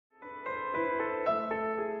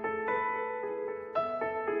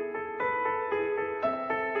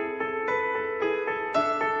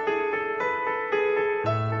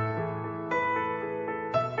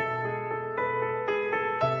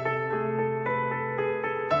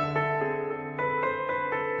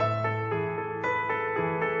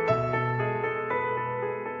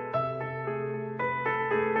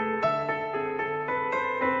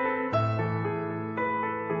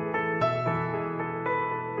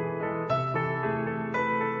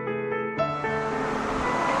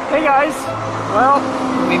Hey guys, well,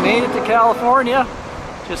 we made it to California.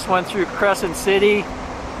 Just went through Crescent City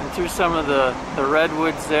and through some of the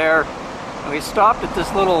Redwoods there. And we stopped at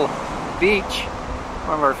this little beach,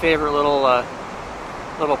 one of our favorite little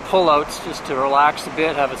pullouts, just to relax a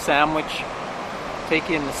bit, have a sandwich, take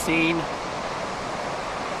in the scene.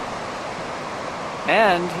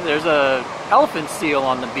 And there's a elephant seal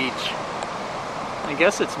on the beach. I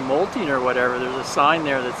guess it's molting or whatever. There's a sign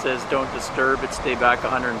there that says don't disturb it, stay back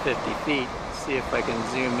 150 feet. Let's see if I can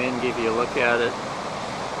zoom in, give you a look at it.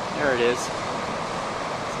 There it is.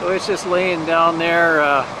 So it's just laying down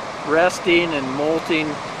there, resting and molting.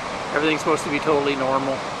 Everything's supposed to be totally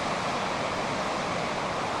normal.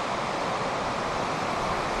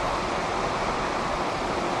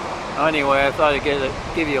 Anyway, I thought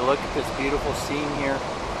I'd give you a look at this beautiful scene here.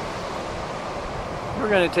 We're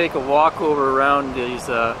going to take a walk over around these,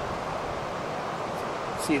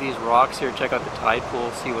 see these rocks here, check out the tide pool,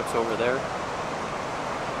 see what's over there.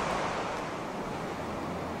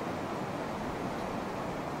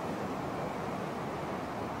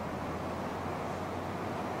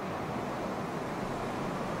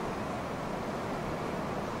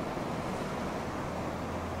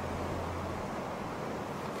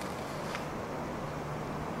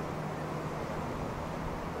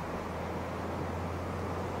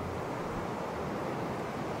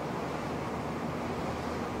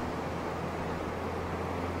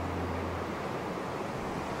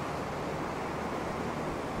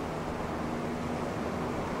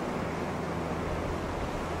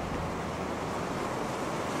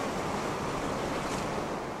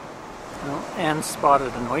 And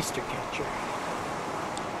spotted an oyster catcher.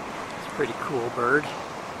 It's a pretty cool bird.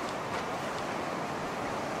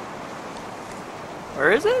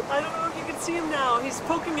 Where is it? I don't know if you can see him now. He's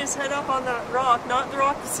poking his head up on that rock, not the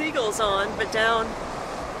rock the seagull's on, but down.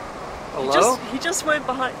 Hello? He just went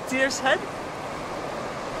behind. See there's head?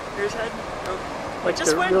 There's head. Oh. Like it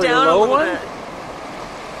just went really down low a little one? bit.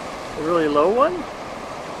 The really low one?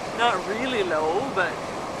 Not really low, but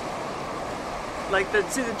like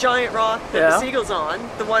see the giant rock that the seagull's on,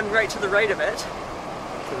 the one right to the right of it.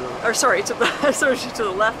 Or sorry, to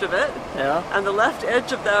the left of it. Yeah. And the left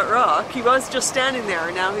edge of that rock, he was just standing there,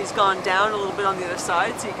 and now he's gone down a little bit on the other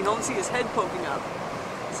side, so you can only see his head poking up.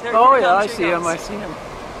 Oh yeah, I see him, I see him.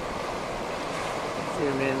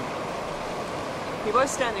 Zoom in. He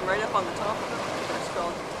was standing right up on the top of it.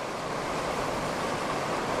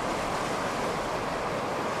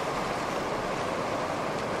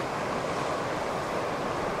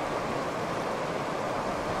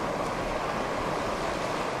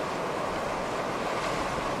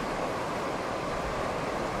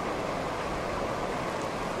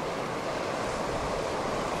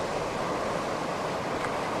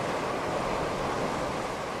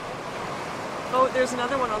 Oh, there's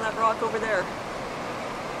another one on that rock over there.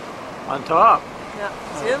 On top? Yeah.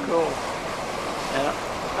 See him? Cool. Yeah.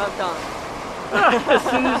 Gone. As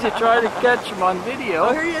soon as you try to catch him on video.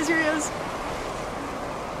 Oh, here he is, here he is.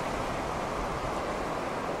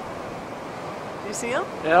 Do you see him?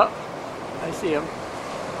 Yeah, I see him.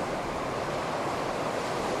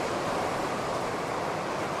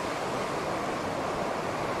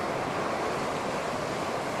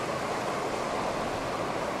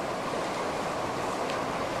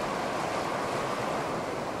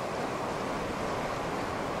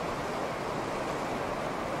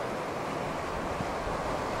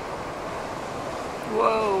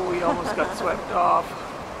 Whoa, we almost got swept off.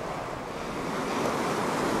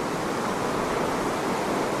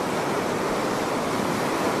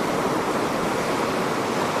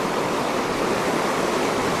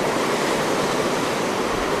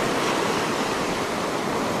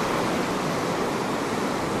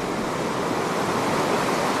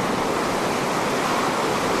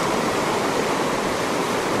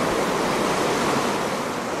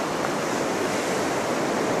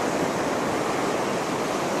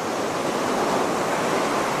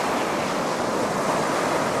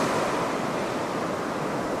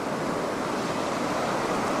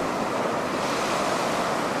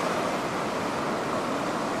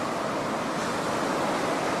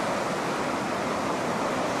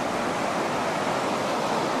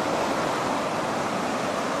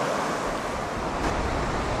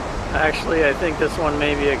 Actually, I think this one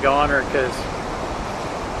may be a goner because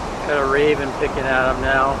got a raven picking at him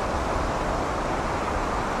now.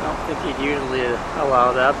 I don't think he'd usually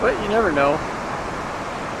allow that, but you never know.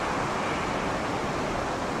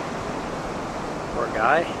 Poor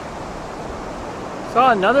guy.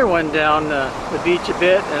 Saw another one down the beach a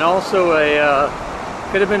bit, and also a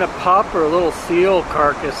could have been a pup or a little seal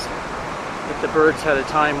carcass that the birds had a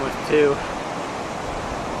time with too.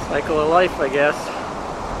 Cycle of life, I guess.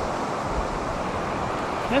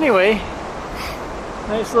 Anyway,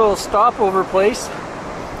 nice little stopover place.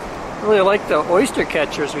 Really like the oyster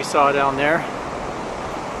catchers we saw down there.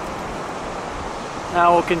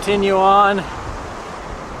 Now we'll continue on,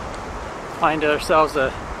 find ourselves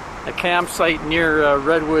a campsite near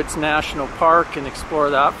Redwoods National Park and explore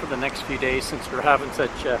that for the next few days since we're having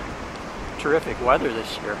such terrific weather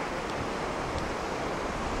this year.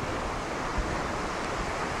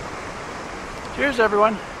 Cheers,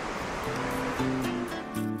 everyone.